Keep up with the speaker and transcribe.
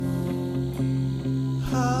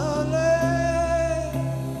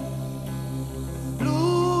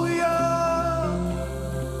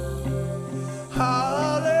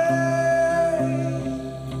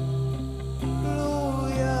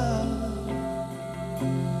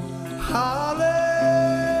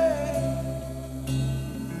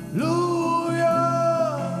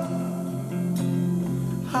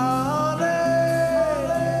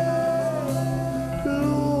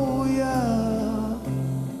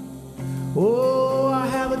Oh, I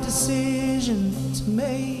have a decision to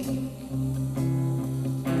make.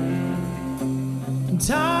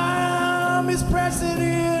 Time is pressing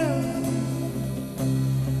in.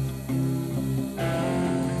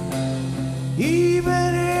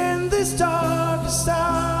 Even in this darkest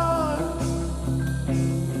hour,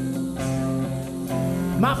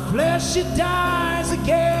 my flesh, it dies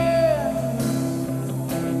again.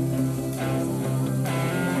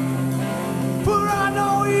 For I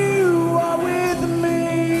know you are with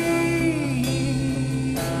me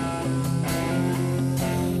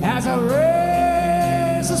as I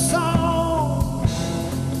raise a song,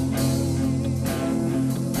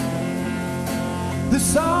 the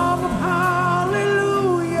song of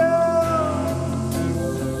hallelujah,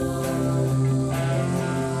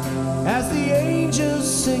 as the angels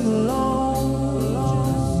sing along.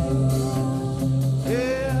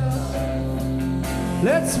 Yeah,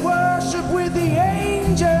 let's worship with the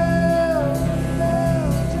angels,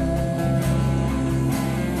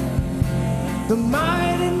 the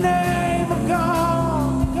mighty name of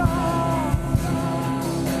God,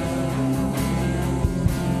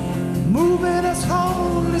 moving us,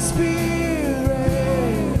 Holy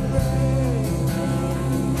Spirit,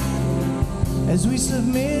 as we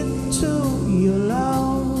submit to your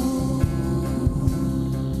love.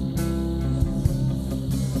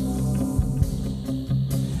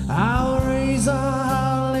 I'll raise a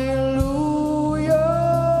hallelujah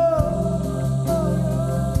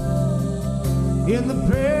in the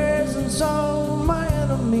presence of my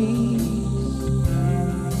enemies.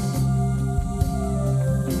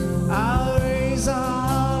 I'll raise a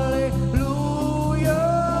hallelujah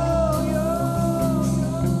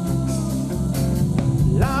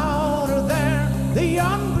louder than the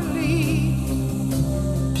unbelief.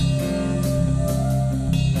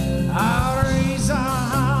 I'll raise a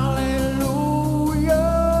hallelujah,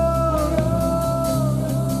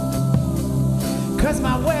 'cause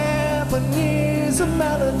my weapon is a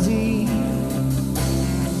melody.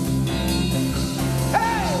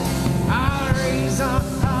 Hey, I'll raise a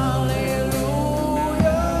hallelujah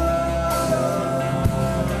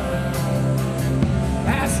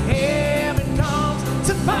as heaven comes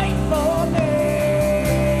to fight for me.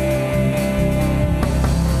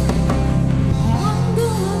 I'm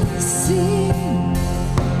gonna sing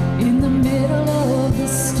in the middle of the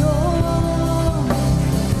storm,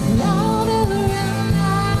 louder and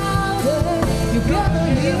louder. You're gonna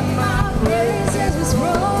hear my praises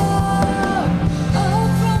roar up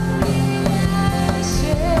from the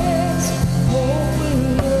ashes. Hope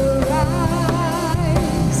will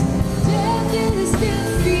arise. Death is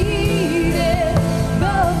defeated.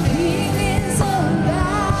 The King is alive.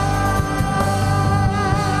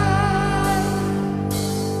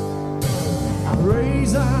 I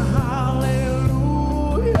raise a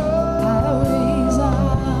hallelujah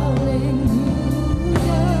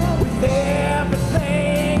with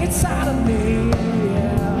everything inside of me.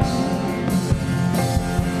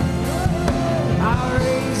 I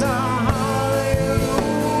raise a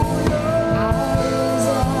hallelujah,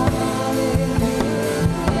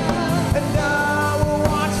 and I will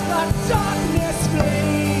watch the darkness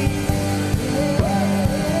flee.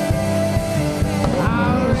 I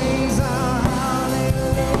raise a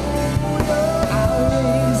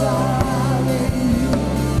in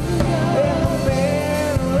the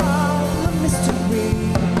middle of the mystery.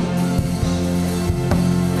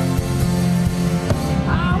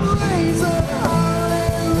 I'll raise a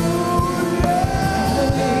hallelujah.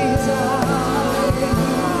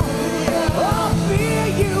 Oh, fear,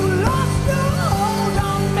 you lost the hold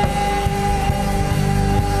on me.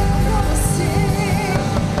 I'm gonna sing,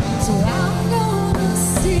 so I'm gonna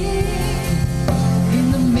sing in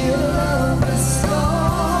the middle of the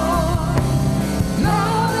storm,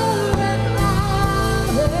 louder and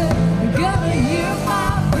louder. You're gonna hear my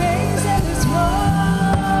praises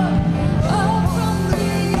roar up from the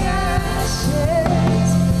ashes.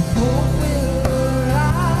 Hope will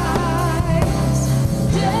arise.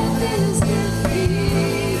 Death is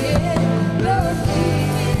defeated. The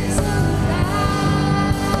King is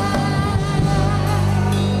alive.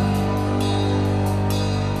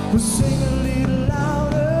 We'll sing a little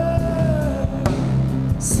louder.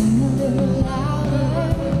 Sing a little louder.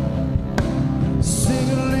 Sing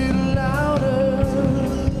a little louder.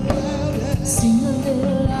 Sing a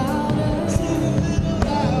little louder.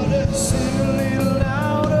 Sing a little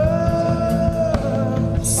louder.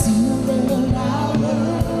 Sing a little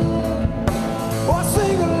louder.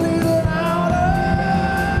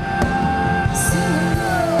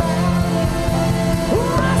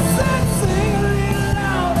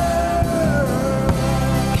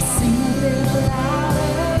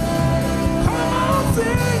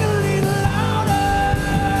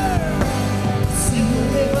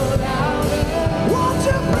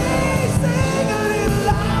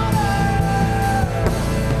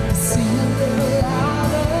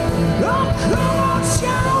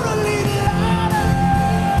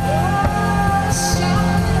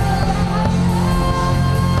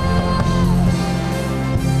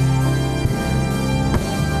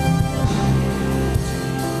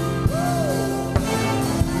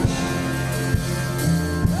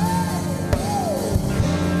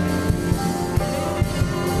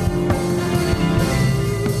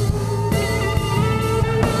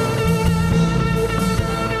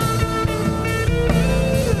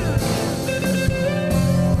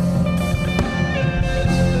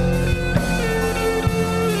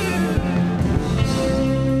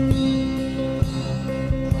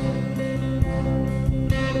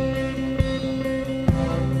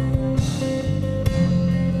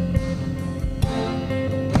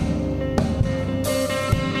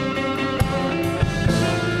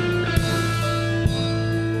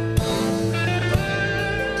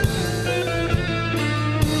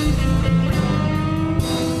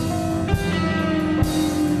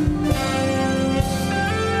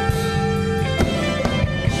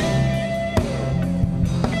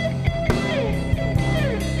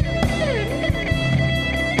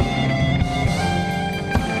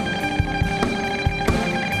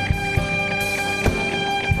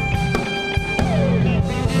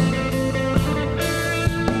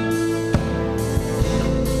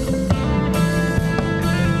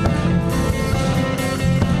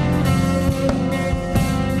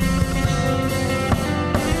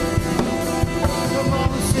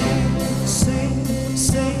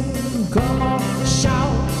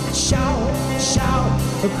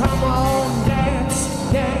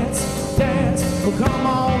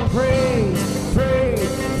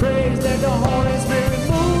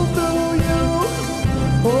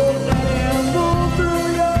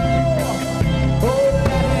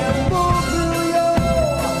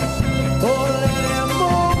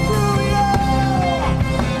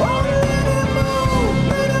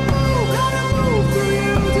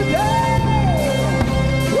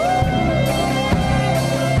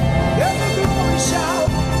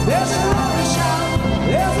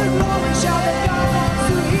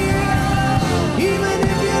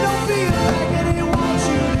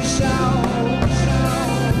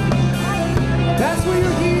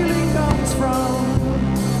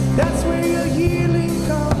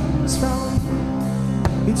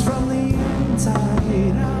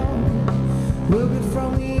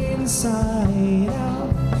 inside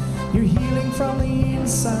out. Your healing from the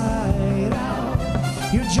inside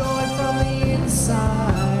out. Your joy from the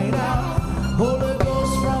inside out. Holy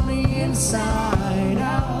Ghost from the inside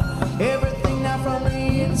out. Everything now from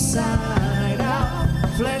the inside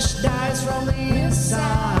out. Flesh dies from the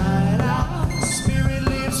inside out. Spirit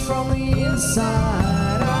lives from the inside